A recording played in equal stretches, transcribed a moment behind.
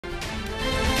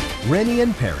Rene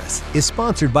in Paris is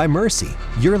sponsored by Mercy.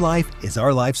 Your life is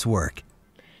our life's work.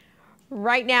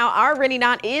 Right now, our Rene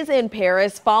Knott is in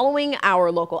Paris following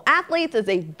our local athletes as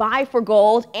they vie for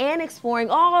gold and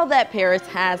exploring all that Paris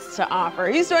has to offer.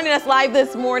 He's joining us live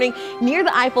this morning near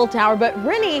the Eiffel Tower. But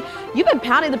Rene, you've been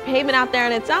pounding the pavement out there,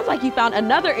 and it sounds like you found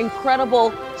another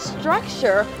incredible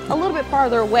structure a little bit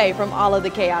farther away from all of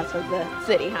the chaos of the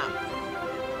city, huh?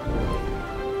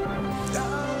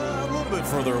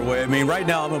 Further away. I mean, right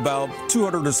now I'm about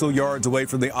 200 or so yards away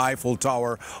from the Eiffel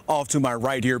Tower. Off to my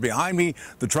right here behind me,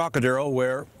 the Trocadero,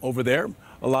 where over there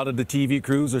a lot of the TV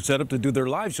crews are set up to do their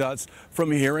live shots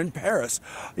from here in Paris.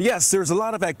 Yes, there's a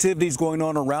lot of activities going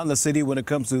on around the city when it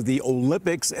comes to the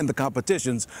Olympics and the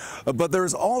competitions, but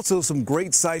there's also some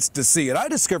great sights to see. And I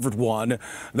discovered one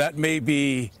that may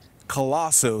be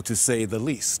colossal, to say the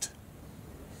least.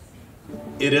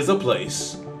 It is a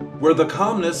place where the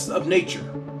calmness of nature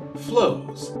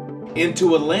flows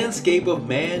into a landscape of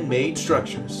man-made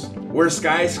structures where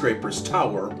skyscrapers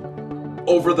tower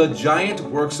over the giant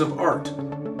works of art,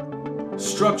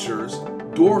 structures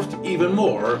dwarfed even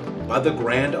more by the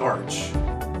Grande Arche.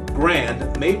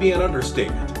 Grand may be an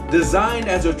understatement. Designed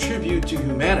as a tribute to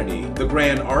humanity, the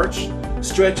Grande Arche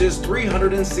stretches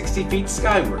 360 feet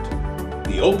skyward,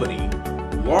 the opening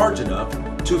large enough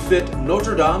to fit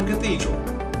Notre Dame Cathedral.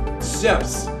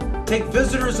 Steps take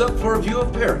visitors up for a view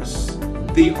of Paris.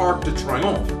 The Arc de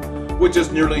Triomphe, which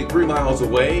is nearly 3 miles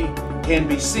away, can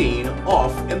be seen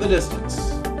off in the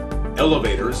distance.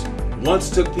 Elevators once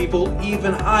took people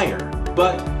even higher,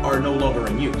 but are no longer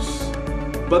in use.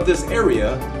 But this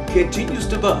area continues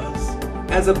to buzz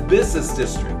as a business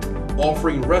district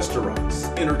offering restaurants,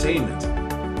 entertainment.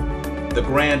 The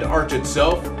Grande Arche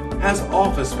itself has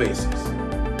office spaces.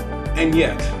 And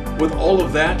yet, with all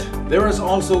of that, there is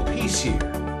also peace here,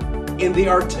 in the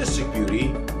artistic beauty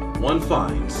one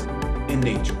finds in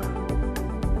nature.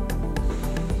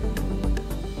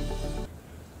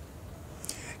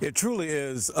 It truly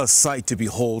is a sight to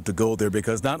behold to go there,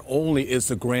 because not only is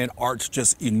the Grande Arche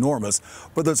just enormous,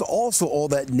 but there's also all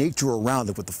that nature around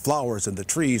it with the flowers and the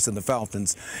trees and the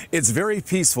fountains. It's very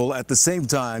peaceful. At the same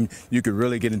time, you could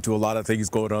really get into a lot of things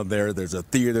going on there. There's a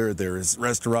theater, there's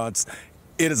restaurants.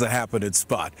 It is a happening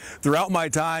spot. Throughout my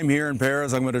time here in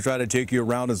Paris, I'm going to try to take you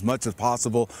around as much as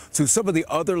possible to some of the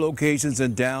other locations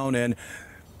in town, and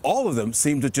all of them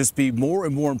seem to just be more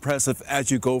and more impressive as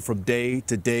you go from day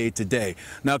to day to day.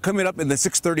 Now, coming up in the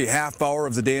 6:30 half hour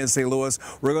of the day in St. Louis,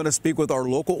 we're going to speak with our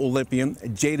local Olympian,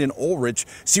 Jaden Ulrich.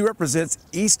 She represents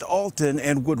East Alton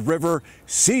and Wood River.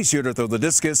 She's here to throw the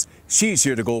discus. She's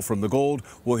here to go from the gold.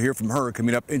 We'll hear from her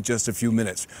coming up in just a few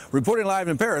minutes. Reporting live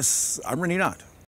in Paris, I'm Rene Knott.